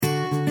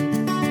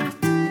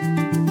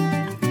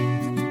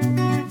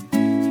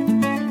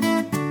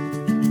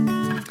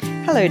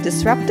Hello,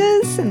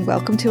 Disruptors, and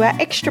welcome to our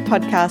extra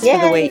podcast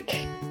for the week.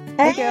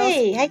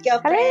 Hey, hey,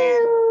 girlfriend.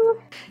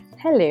 Hello.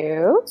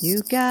 Hello.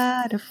 You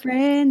got a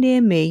friend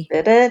in me.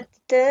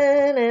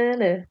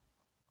 Da-da-da-da-da.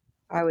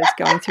 I was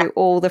going through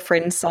all the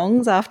Friends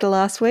songs after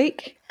last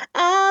week.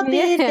 I'll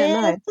be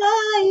there nice. for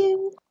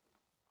you.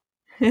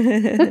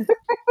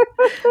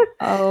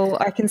 Oh,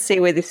 I can see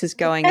where this is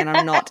going, and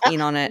I'm not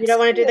in on it. You don't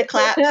want to do the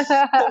claps?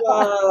 Come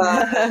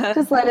on.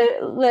 Just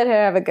let her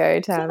have a go,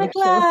 Tam. The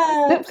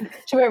claps.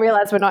 She won't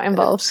realise we're not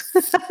involved.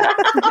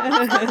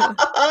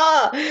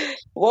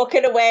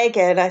 Walking away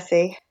again, I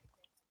see.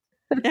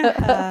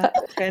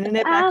 Turning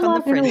it back on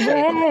the friendship.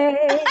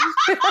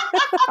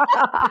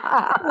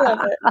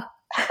 Love it.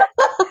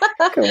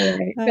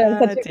 Great.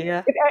 Oh,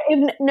 dear.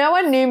 If no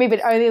one knew me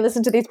but only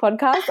listened to these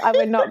podcasts, I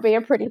would not be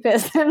a pretty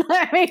person,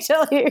 let me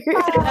tell you.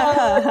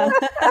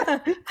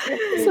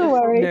 So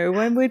worried. No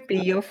one would be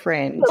your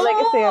friend. The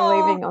legacy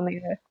I'm leaving on the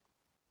earth.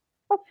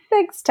 Oh,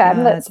 thanks,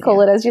 Tam. Let's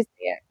call it as you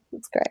see it.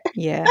 It's great.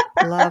 Yeah,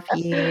 love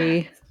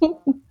you.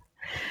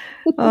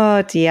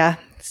 Oh, dear.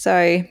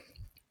 So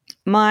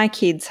my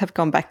kids have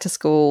gone back to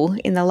school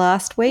in the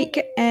last week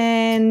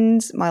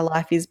and my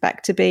life is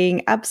back to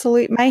being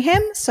absolute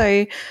mayhem.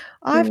 So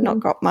I've not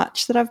got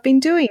much that I've been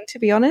doing, to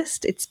be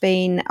honest. It's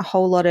been a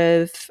whole lot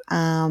of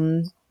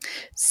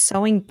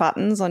sewing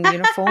buttons on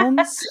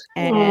uniforms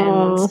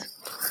and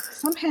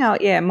somehow,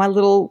 my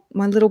little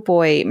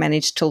boy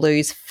managed to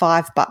lose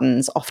 5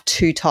 buttons off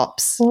 2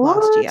 tops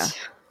last year.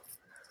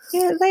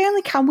 Yeah, they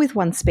only come with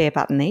 1 spare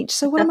button each,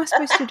 so what am I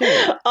supposed to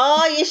do?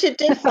 Oh, you should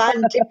do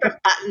fun,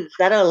 different buttons.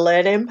 That'll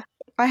alert him.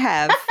 I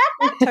have.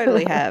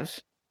 Totally have.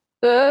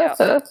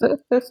 That's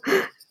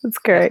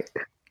great.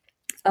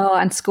 Oh,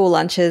 and school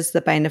lunches,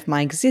 the bane of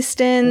my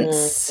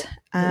existence.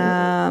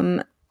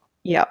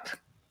 Yep.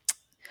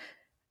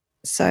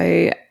 So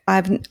I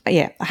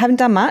haven't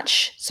done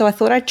much. So I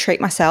thought I'd treat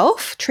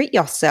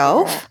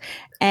yourself.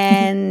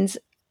 And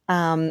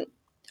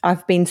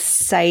I've been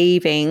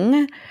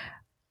saving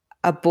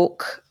a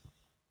book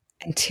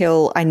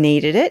until I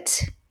needed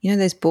it. You know,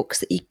 those books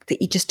that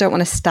you just don't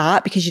want to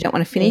start because you don't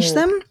want to finish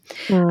them.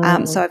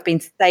 So I've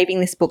been saving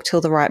this book till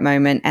the right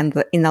moment,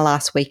 and in the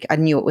last week I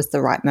knew it was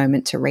the right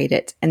moment to read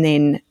it. And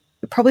then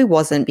it probably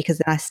wasn't, because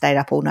then I stayed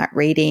up all night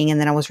reading and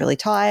then I was really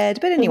tired.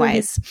 But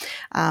anyways,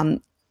 I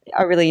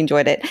really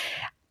enjoyed it.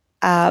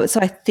 So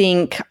I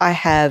think I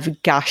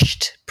have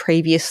gushed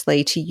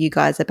previously to you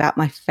guys about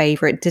my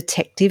favourite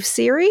detective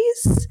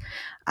series.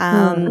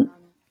 I'm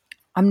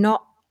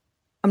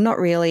not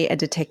really a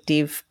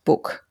detective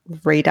book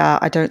reader.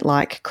 I don't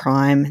like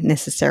crime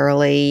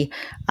necessarily.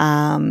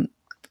 And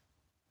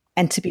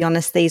to be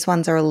honest, these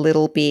ones are a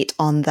little bit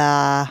on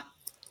the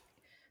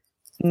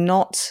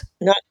not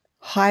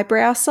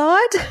highbrow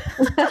side.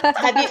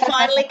 Have you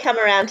finally come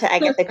around to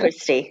Agatha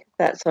Christie?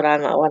 That's what I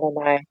might want to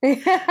know.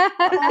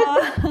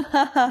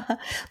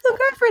 Look,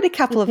 I've read a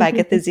couple of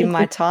Agathas in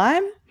my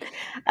time.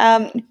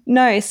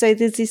 No, so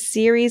there's this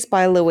series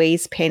by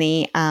Louise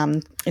Penny.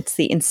 It's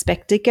the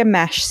Inspector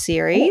Gamache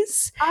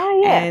series.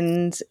 Oh, yeah.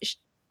 And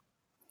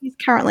she's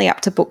currently up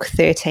to book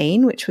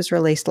 13, which was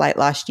released late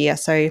last year.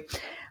 So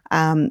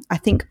I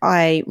think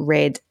I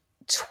read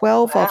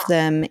 12 of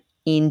them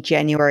in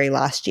January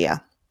last year.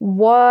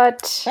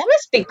 What? That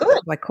must be good.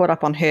 I caught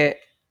up on her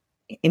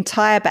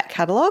entire back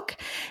catalogue,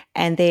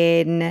 and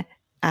then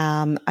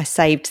I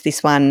saved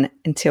this one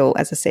until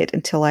I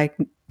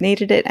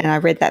needed it, and I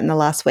read that in the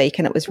last week,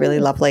 and it was really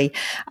lovely.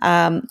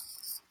 I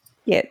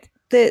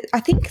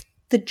think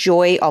the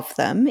joy of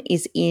them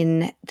is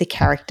in the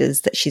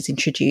characters that she's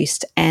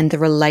introduced and the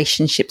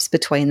relationships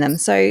between them.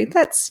 So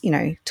that's,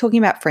 talking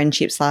about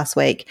friendships last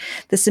week,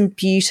 there's some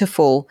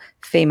beautiful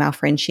female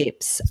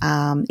friendships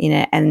in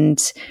it,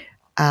 and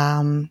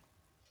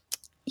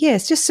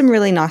it's just some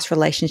really nice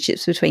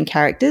relationships between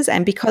characters.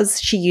 And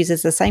because she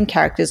uses the same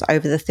characters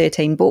over the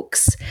 13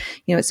 books,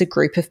 it's a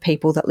group of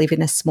people that live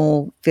in a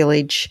small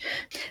village.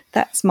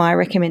 That's my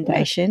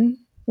recommendation.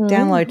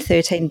 Download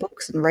 13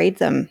 books and read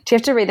them. Do you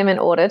have to read them in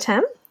order,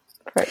 Tam,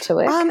 for it to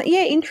work?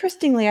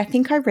 Interestingly, I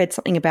think I read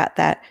something about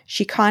that.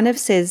 She kind of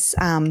says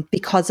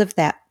because of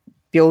that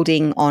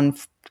building on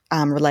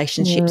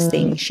relationships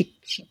thing, she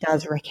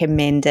does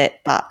recommend it,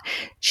 but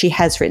she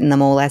has written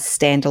them all as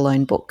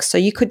standalone books. So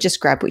you could just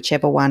grab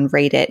whichever one,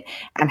 read it,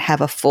 and have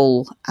a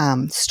full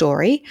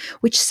story,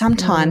 which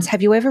sometimes,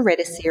 have you ever read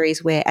a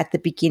series where at the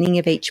beginning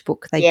of each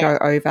book they go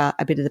over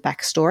a bit of the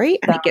backstory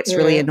and it gets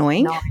really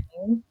annoying?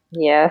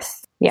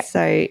 Yes. Yeah.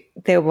 So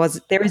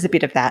there is a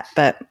bit of that,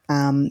 but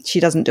she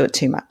doesn't do it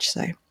too much.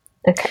 So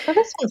okay. Well,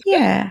 that sounds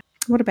good.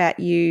 What about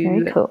you?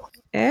 Very cool.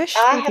 Ash,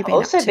 I have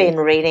also been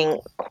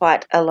reading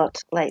quite a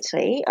lot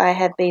lately. I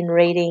have been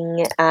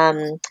reading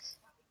a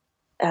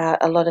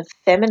lot of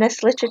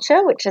feminist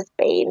literature, which has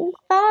been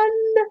fun.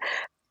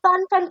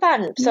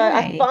 So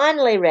I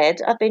finally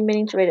read, I've been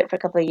meaning to read it for a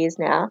couple of years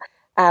now,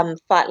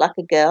 Fight Like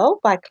a Girl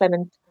by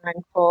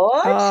Clementine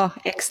Ford. Oh,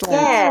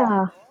 excellent.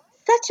 Yeah,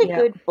 such a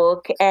good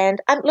book. And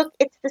look,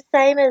 it's the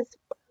same as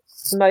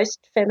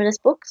most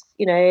feminist books.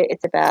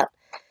 It's about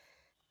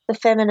the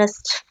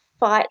feminist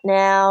fight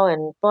now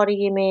and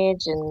body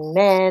image and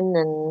men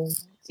and,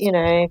 you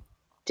know,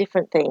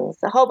 different things,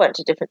 a whole bunch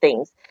of different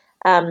things.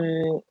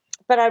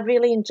 But I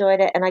really enjoyed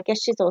it, and I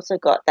guess she's also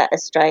got that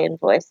Australian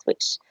voice,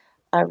 which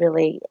I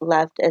really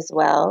loved as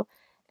well.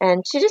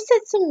 And she just said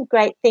some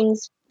great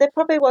things. There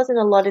probably wasn't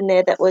a lot in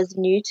there that was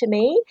new to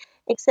me,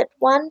 except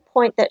one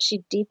point that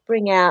she did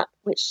bring out,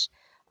 which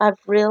I've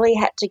really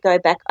had to go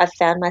back. I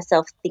found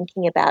myself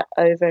thinking about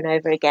over and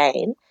over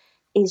again,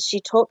 is she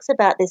talks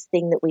about this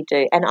thing that we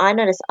do, and I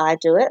notice I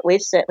do it.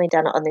 We've certainly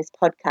done it on this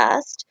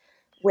podcast,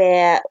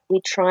 where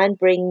we try and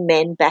bring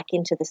men back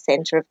into the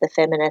center of the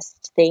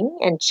feminist thing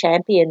and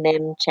champion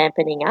them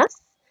championing us,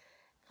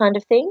 kind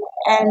of thing.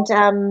 And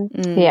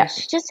Yeah.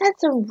 she just had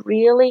some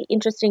really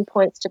interesting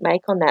points to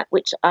make on that,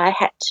 which I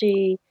had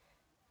to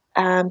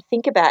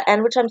think about,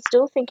 and which I'm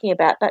still thinking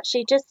about. But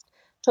she just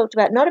talked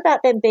about not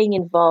about them being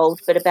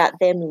involved, but about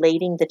them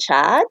leading the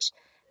charge,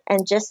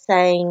 and just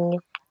saying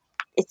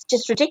it's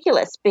just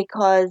ridiculous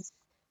because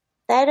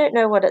they don't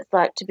know what it's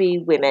like to be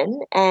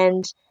women,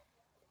 and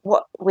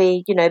what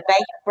we, you know,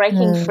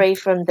 breaking free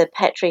from the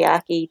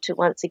patriarchy to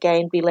once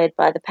again be led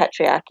by the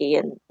patriarchy,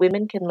 and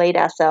women can lead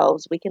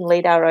ourselves. We can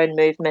lead our own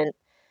movement.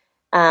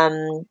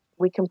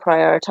 We can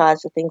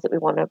prioritise the things that we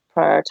want to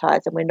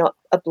prioritise, and we're not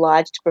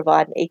obliged to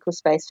provide an equal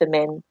space for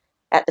men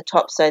at the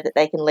top so that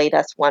they can lead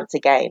us once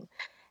again.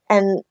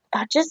 And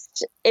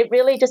it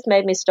really just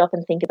made me stop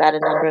and think about a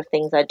number of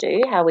things I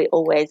do, how we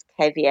always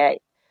caveat,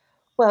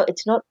 well,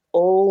 it's not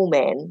all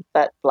men,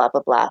 but blah,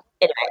 blah, blah.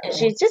 Anyway,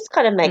 she just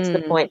kind of makes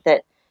the point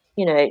that,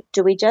 you know,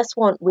 do we just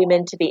want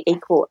women to be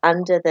equal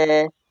under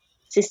the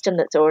system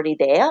that's already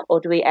there,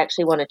 or do we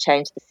actually want to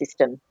change the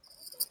system?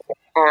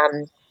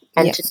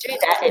 And to do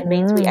that, it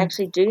means we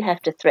actually do have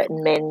to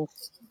threaten men's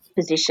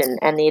position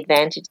and the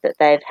advantage that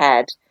they've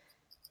had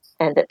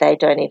and that they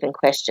don't even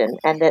question,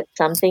 and that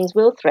some things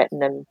will threaten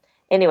them.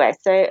 Anyway,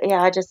 so,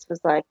 yeah, I just was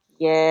like,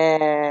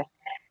 yeah.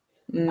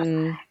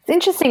 It's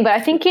interesting, but I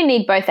think you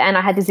need both. And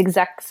I had this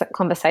exact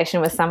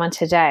conversation with someone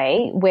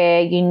today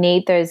where you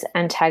need those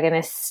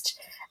antagonist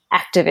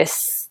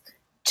activists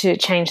to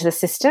change the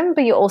system,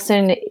 but you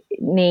also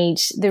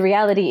need, the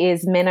reality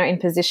is men are in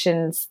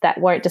positions that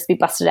won't just be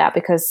busted out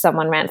because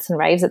someone rants and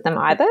raves at them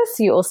either.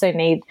 So you also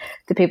need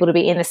the people to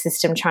be in the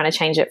system trying to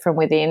change it from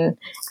within,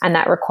 and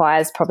that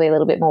requires probably a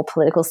little bit more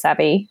political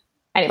savvy.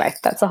 Anyway,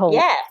 that's a whole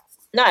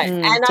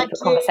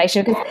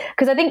conversation,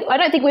 because I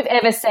don't think we've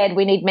ever said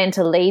we need men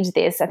to lead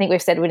this. I think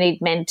we've said we need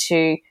men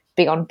to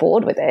be on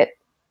board with it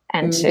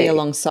and to be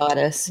alongside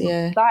us.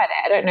 Yeah,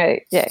 I don't know.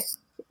 Yeah,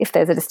 if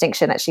there's a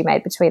distinction that she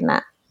made between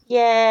that.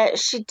 Yeah,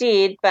 she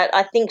did, but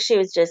I think she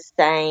was just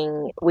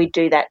saying we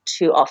do that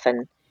too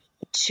often,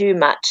 too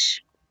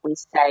much. We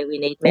say we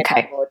need men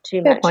on board,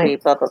 too much. We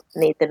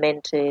need the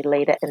men to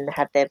lead it and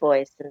have their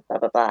voice and blah,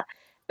 blah, blah.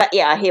 But,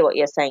 yeah, I hear what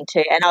you're saying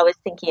too. And I was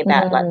thinking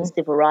about, like, the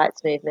civil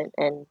rights movement,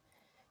 and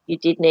you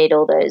did need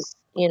all those,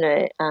 you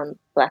know,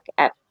 black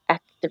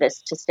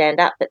activists to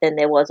stand up. But then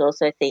there was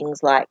also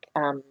things like,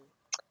 I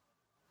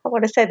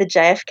want to say the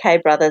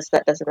JFK brothers,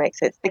 that doesn't make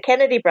sense, the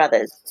Kennedy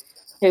brothers,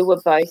 who were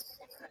both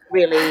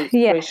really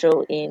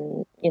crucial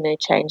in, you know,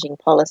 changing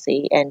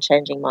policy and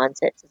changing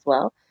mindsets as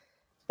well,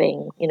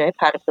 being, you know,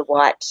 part of the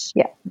white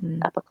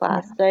upper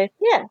class. So,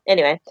 yeah,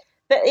 anyway.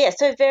 But, yeah,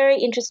 so very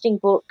interesting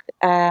book.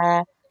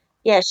 I'm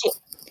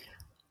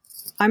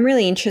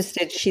really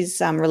interested.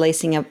 She's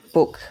releasing a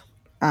book,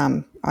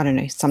 I don't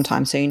know,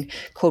 sometime soon,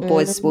 called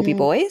Boys Will Be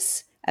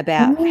Boys,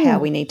 about how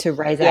we need to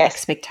raise our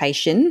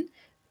expectation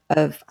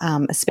of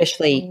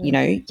especially, you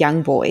know,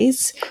 young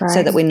boys,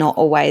 so that we're not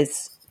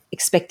always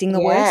expecting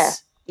the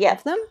worst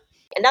of them.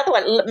 Another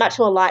one, much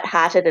more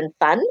light-hearted and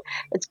fun.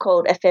 It's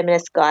called A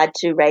Feminist Guide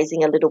to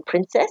Raising a Little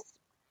Princess.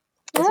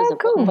 This is a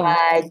book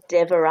by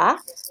Deborah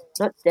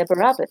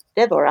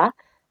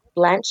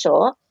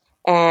Blanchard,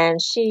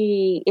 and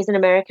she is an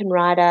American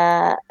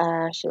writer.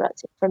 She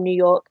writes it from New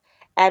York,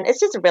 and it's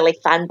just a really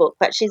fun book.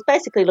 But she's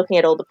basically looking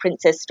at all the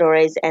princess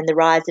stories and the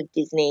rise of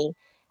Disney,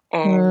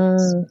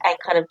 and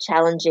kind of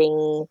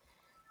challenging,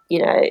 you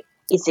know,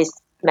 is this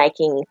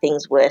making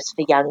things worse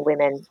for young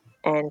women?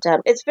 And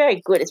it's very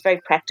good. It's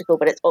very practical,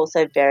 but it's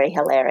also very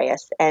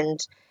hilarious. And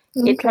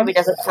it probably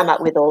doesn't come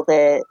up with all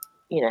the,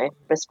 you know,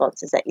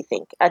 responses that you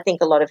think. I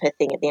think a lot of her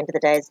thing at the end of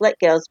the day is let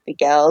girls be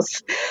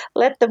girls.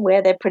 Let them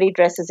wear their pretty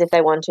dresses if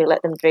they want to.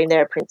 Let them dream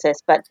they're a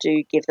princess, but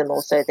do give them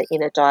also the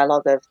inner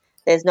dialogue of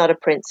there's not a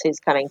prince who's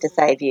coming to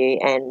save you,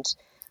 and,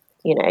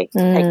 you know,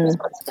 take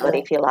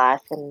responsibility for your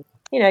life. And,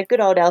 you know,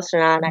 good old Elsa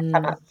and Anna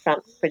come up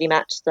front pretty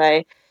much.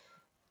 So,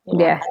 you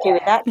know, I'm happy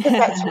with that, because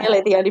that's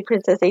really the only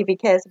princess Evie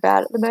cares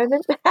about at the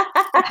moment. So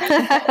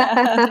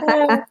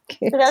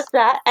that's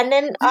that. And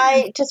then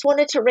I just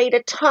wanted to read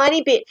a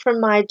tiny bit from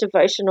my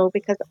devotional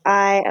because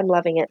I am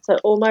loving it. So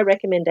all my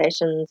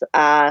recommendations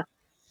are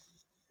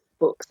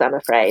books, I'm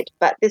afraid.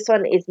 But this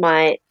one is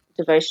my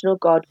devotional,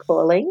 God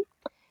Calling.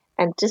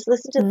 And just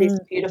listen to this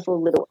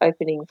beautiful little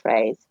opening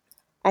phrase.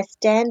 I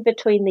stand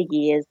between the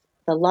years.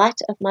 The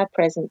light of my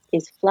presence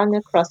is flung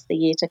across the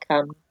year to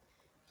come.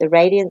 The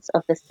radiance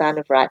of the Sun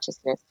of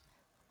Righteousness.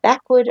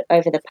 Backward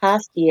over the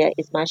past year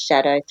is my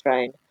shadow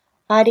thrown,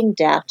 hiding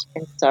doubt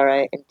and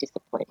sorrow and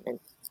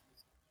disappointment.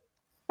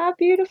 How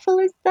beautiful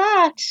is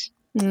that?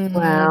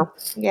 Wow.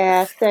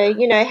 Yeah, so,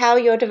 how are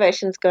your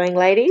devotions going,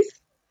 ladies?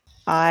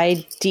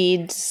 I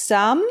did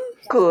some,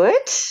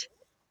 Good.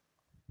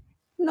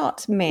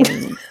 not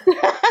many,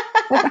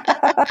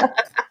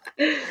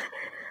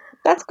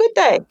 That's good,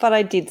 though. but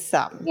I did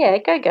some. Yeah,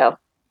 go girl.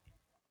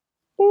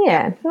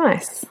 Yeah,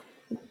 nice.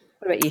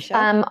 What about you,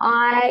 Shell?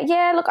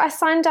 I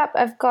signed up.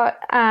 I've got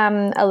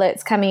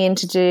alerts coming in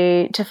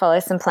to follow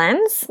some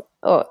plans.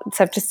 So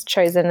I've just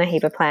chosen a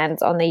heap of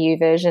plans on the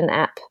YouVersion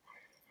app.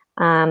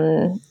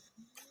 And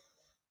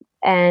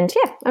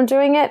yeah, I'm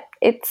doing it.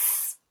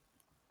 It's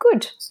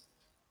good,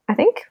 I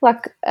think.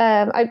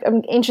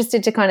 I'm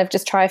interested to kind of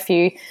just try a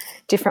few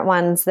different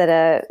ones that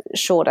are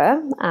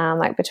shorter,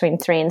 like between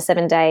 3 and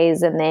 7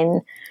 days, and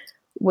then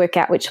work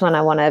out which one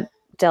I want to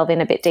delve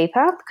in a bit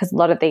deeper, because a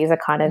lot of these are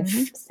kind of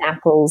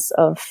samples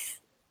of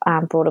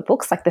broader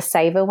books, like the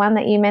Savor one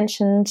that you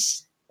mentioned,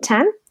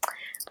 Tam,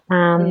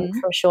 from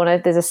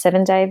Shauna. There's a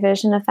 7-day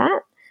version of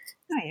that.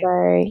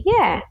 Oh,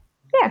 yeah.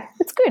 So yeah,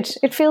 it's good.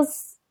 It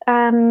feels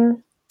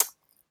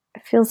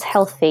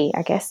healthy,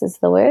 I guess is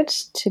the word,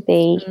 to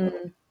be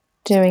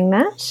doing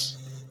that.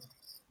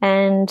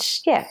 And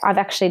yeah, I've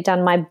actually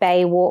done my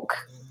bay walk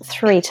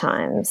 3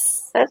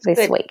 times this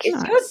good. week.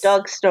 Is your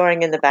dog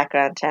snoring in the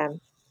background,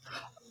 Tam?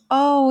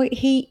 Oh,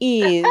 he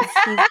is.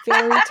 He's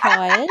very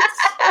tired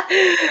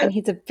and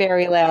he's a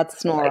very loud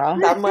snorer.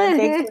 Someone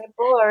thinks we're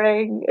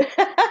boring.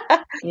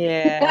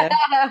 Yeah.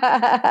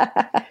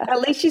 At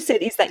least you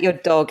said, is that your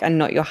dog and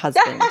not your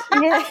husband?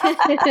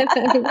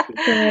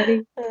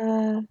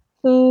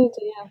 Oh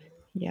dear.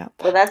 Yep.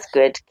 Well, that's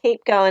good.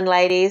 Keep going,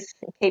 ladies.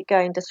 Keep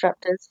going,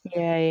 disruptors.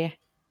 Yeah.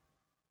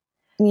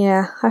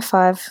 Yeah, high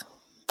five.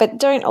 But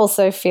don't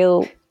also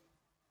feel,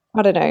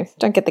 I don't know,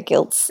 don't get the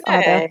guilt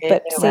either.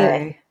 But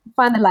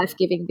find the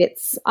life-giving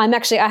bits. I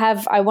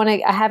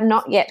have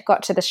not yet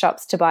got to the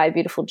shops to buy a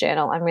beautiful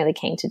journal. I'm really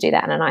keen to do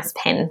that, and a nice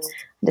pen.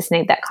 I just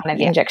need that kind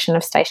of injection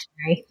of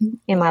stationery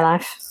in my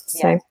life.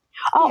 So,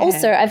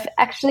 also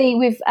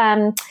we've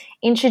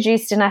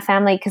introduced in our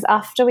family, because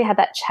after we had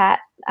that chat,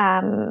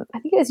 I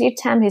think it was you,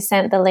 Tam, who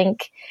sent the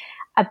link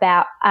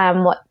about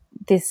what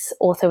this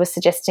author was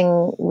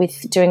suggesting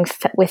with doing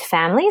with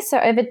family. So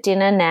over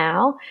dinner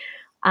now,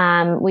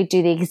 we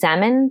do the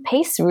examine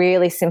piece,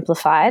 really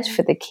simplified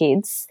for the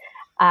kids.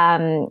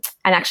 And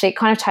actually it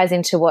kind of ties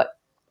into what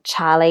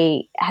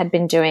Charlie had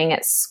been doing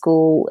at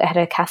school, at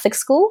her Catholic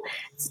school.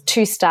 It's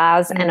 2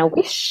 stars and a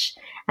wish.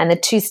 And the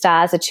 2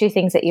 stars are 2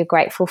 things that you're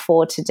grateful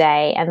for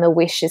today, and the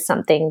wish is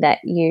something that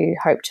you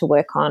hope to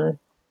work on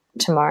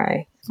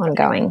tomorrow,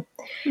 ongoing.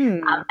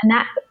 And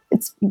that,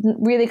 it's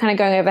really kind of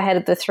going over ahead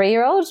of the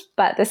 3-year-old,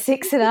 but the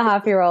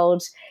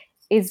 6.5-year-old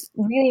is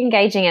really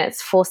engaging, and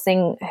it's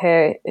forcing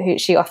her, who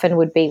she often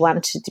would be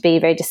one to be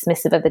very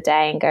dismissive of the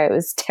day and go, it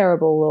was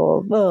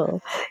terrible,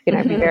 or be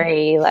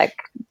very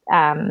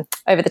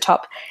over the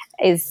top.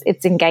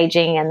 It's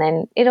engaging, and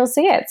then it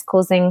also it's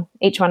causing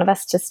each one of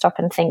us to stop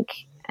and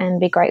think and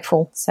be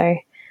grateful. So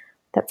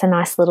that's a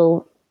nice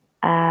little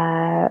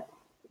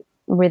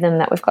rhythm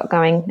that we've got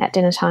going at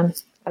dinner time.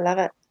 I love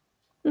it.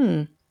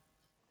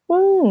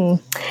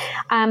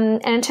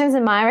 And in terms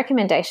of my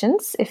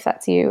recommendations, if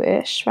that's you,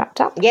 Ish, wrapped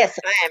up. Yes,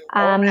 I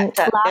am. All wrapped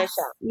up.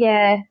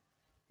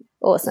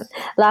 Awesome.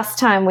 Last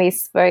time we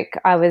spoke,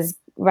 I was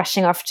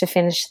rushing off to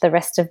finish the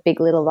rest of Big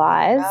Little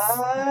Lies.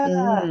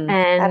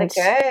 And how'd it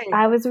go?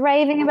 I was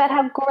raving about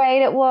how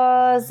great it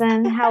was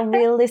and how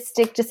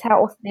realistic, just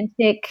how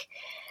authentic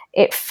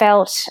it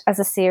felt as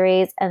a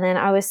series. And then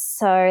I was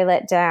so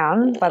let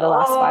down by the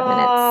last 5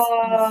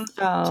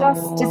 minutes.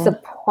 Just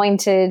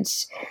disappointed.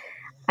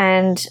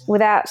 And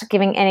without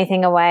giving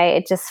anything away,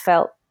 it just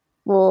felt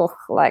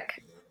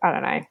like, I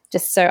don't know,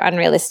 just so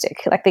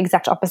unrealistic, like the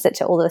exact opposite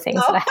to all the things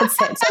that I had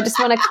said. So I just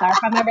want to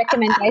clarify my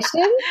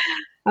recommendation.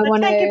 I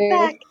want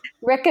to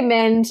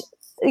recommend,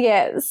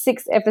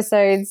 6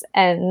 episodes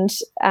and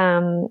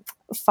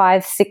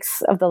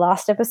 5/6 of the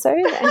last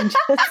episode, and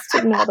just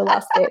ignore the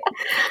last bit.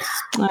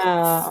 So,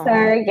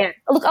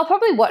 look, I'll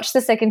probably watch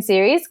the second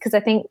series, because I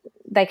think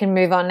they can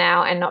move on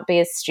now and not be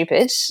as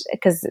stupid,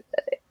 because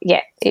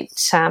it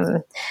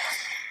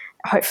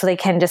hopefully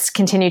can just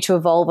continue to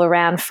evolve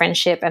around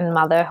friendship and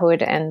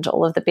motherhood and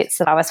all of the bits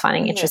that I was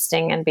finding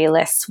interesting, and be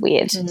less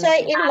weird. So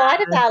in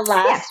light of our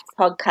last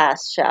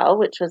podcast show,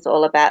 which was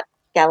all about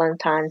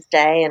Valentine's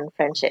Day and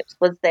friendships,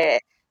 what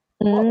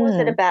was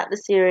it about the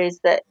series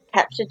that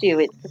captured you?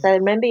 Because I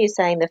remember you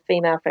saying the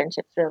female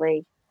friendships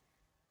really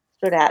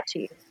stood out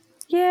to you.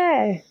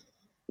 Yeah,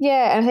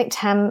 and I think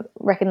Tam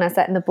recognised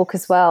that in the book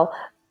as well.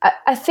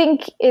 I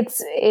think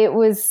it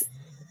was,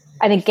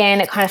 and again,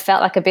 it kind of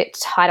felt like a bit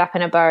tied up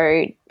in a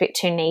bow, a bit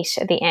too neat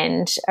at the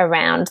end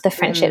around the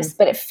friendships,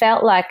 but it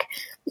felt like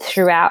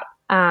throughout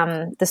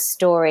the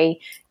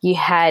story you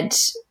had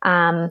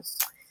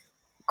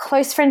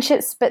close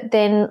friendships, but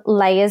then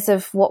layers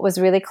of what was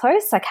really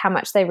close, like how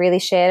much they really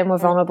shared and were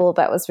vulnerable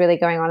about what was really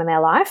going on in their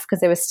life,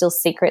 because there were still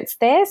secrets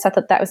there. So I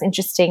thought that was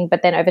interesting.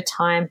 But then over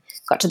time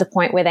got to the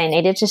point where they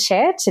needed to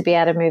share to be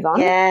able to move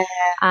on. Yeah.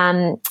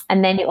 And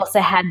then you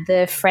also had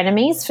the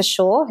frenemies for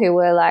sure, who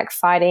were like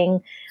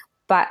fighting,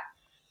 but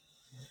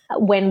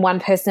when one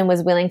person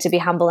was willing to be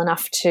humble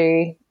enough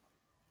to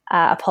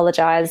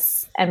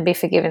apologize and be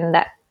forgiven,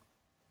 that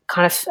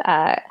kind of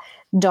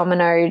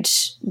dominoed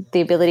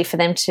the ability for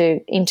them to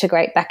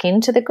integrate back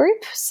into the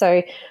group.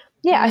 So,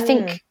 yeah, I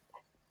think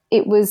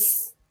it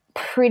was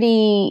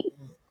pretty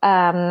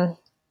insightful,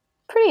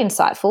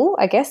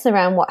 I guess,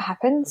 around what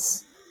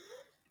happens.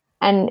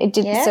 And it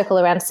did circle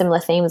around similar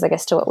themes, I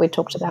guess, to what we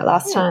talked about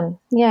last time.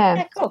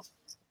 Yeah, cool.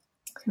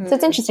 So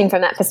it's interesting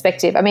from that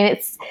perspective. I mean,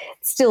 it's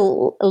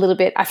still a little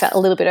bit, I felt a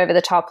little bit over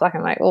the top. Like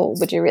I'm like, oh,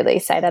 would you really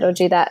say that or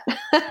do that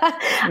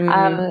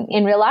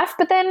in real life?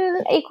 But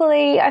then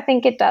equally, I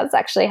think it does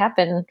actually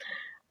happen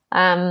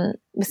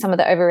with some of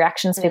the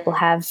overreactions people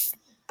have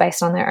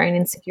based on their own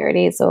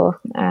insecurities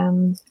or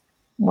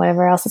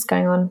whatever else is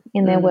going on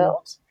in their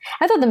world.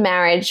 I thought the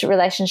marriage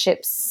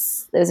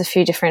relationships, there was a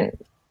few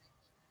different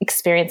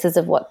experiences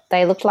of what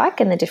they looked like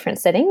in the different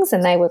settings,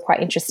 and they were quite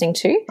interesting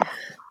too.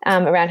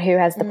 Around who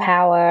has the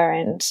power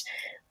and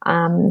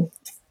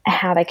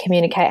how they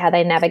communicate, how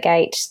they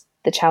navigate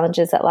the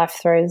challenges that life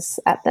throws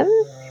at them.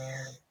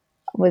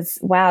 Was,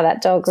 wow,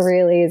 that dog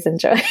really is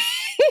enjoying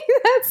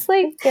that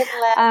sleep.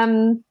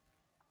 Yeah.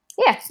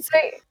 So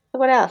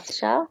what else,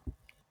 Charles?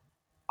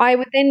 I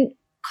would then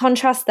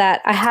contrast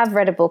that. I have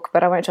read a book,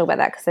 but I won't talk about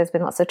that because there's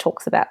been lots of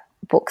talks about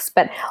books.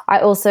 But I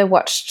also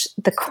watched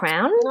The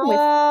Crown with Bruce,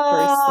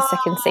 the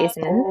second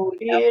season. Oh,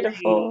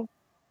 beautiful.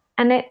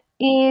 And it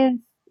is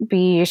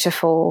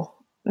beautiful.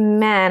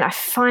 Man, I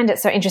find it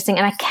so interesting,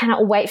 and I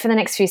cannot wait for the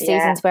next few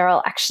seasons where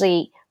I'll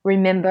actually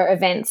remember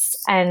events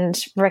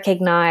and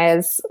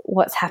recognize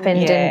what's happened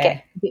and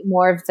get a bit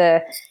more of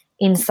the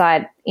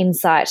insight.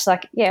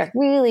 Like,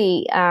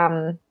 really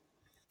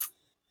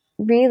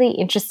really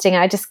interesting.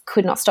 I just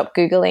could not stop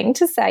Googling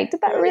to say,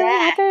 did that really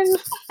happen?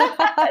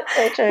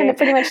 So true. And it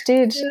pretty much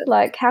did.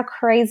 Like, how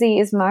crazy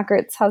is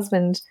Margaret's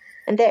husband?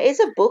 And there is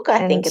a book,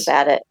 I think,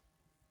 about it.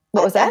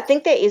 What was that? I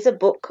think there is a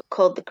book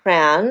called The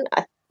Crown.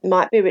 It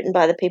might be written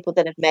by the people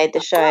that have made the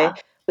show,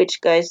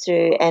 which goes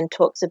through and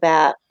talks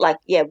about, like,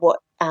 what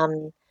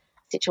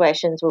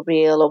situations were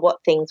real or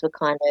what things were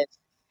kind of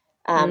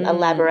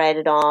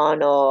elaborated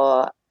on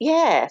or,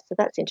 so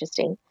that's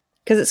interesting.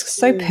 Because it's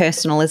so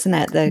personal, isn't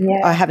it?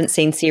 I haven't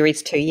seen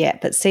series 2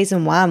 yet, but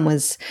season 1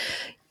 was,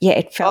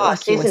 it felt like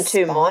season you were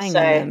 2 more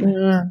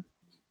so.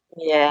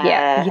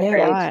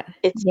 Right.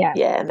 It's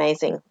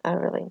amazing. I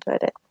really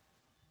enjoyed it.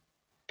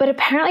 But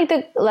apparently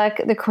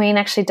the Queen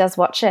actually does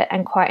watch it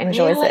and quite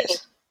enjoys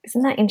it.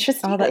 Isn't that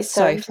interesting? Oh, that's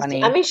so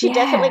funny. I mean, she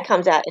definitely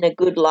comes out in a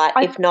good light,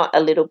 if not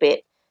a little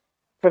bit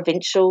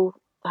provincial,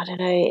 I don't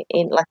know,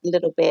 in like a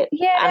little bit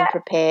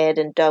unprepared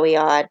and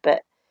doughy-eyed,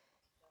 but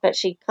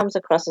she comes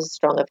across as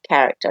strong of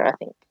character, I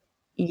think.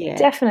 Yeah.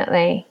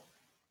 Definitely.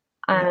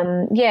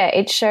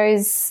 It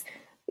shows,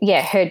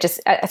 her just,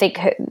 I think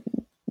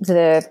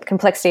the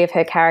complexity of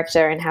her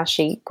character and how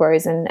she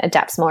grows and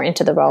adapts more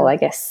into the role, I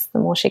guess, the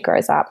more she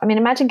grows up. I mean,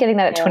 imagine getting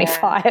that at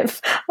 25.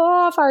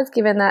 Oh, if I was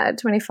given that at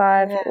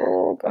 25. Yeah.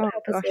 Oh, God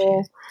help us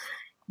all.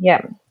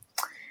 Yeah.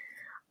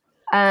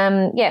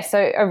 So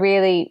I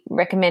really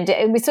recommend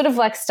it. We sort of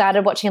like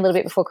started watching a little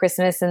bit before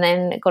Christmas and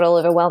then it got all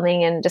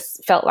overwhelming and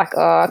just felt like,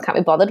 I can't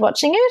be bothered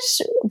watching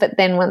it. But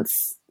then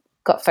once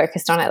got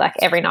focused on it, like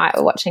every night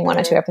we're watching 1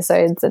 or 2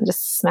 episodes and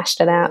just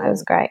smashed it out. It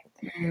was great.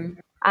 Mm-hmm.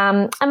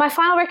 And my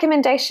final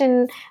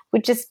recommendation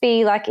would just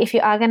be like, if you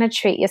are going to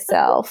treat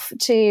yourself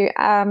to,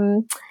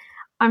 I'm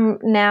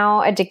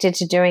now addicted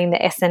to doing the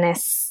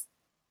SNS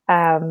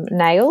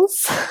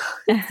nails.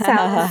 It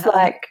sounds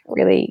like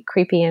really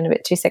creepy and a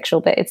bit too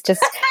sexual, but it's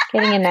just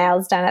getting your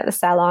nails done at the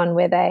salon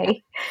where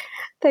they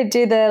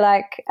do the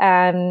like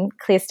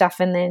clear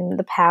stuff and then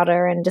the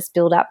powder and just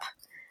build up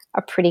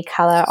a pretty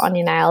color on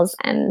your nails.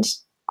 And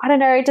I don't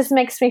know, it just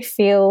makes me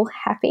feel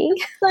happy.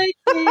 So cute.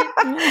 And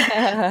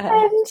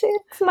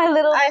it's my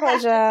little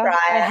pleasure.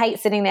 I hate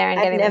sitting there and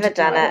I've getting never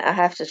done it. I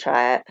have to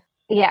try it.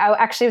 Yeah,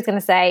 I actually was going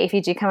to say, if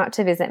you do come up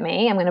to visit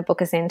me, I'm going to book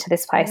us into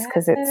this place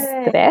because it's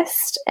the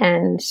best.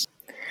 And so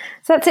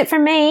that's it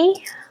from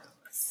me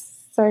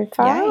so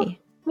far.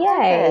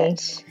 Yay.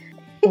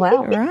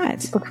 Well,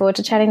 right. Look forward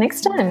to chatting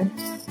next time.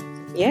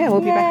 Yeah, we'll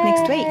be back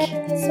next week.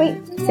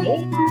 Sweet. See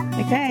you.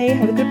 Okay,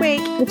 have a good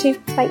week. You too.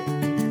 Bye.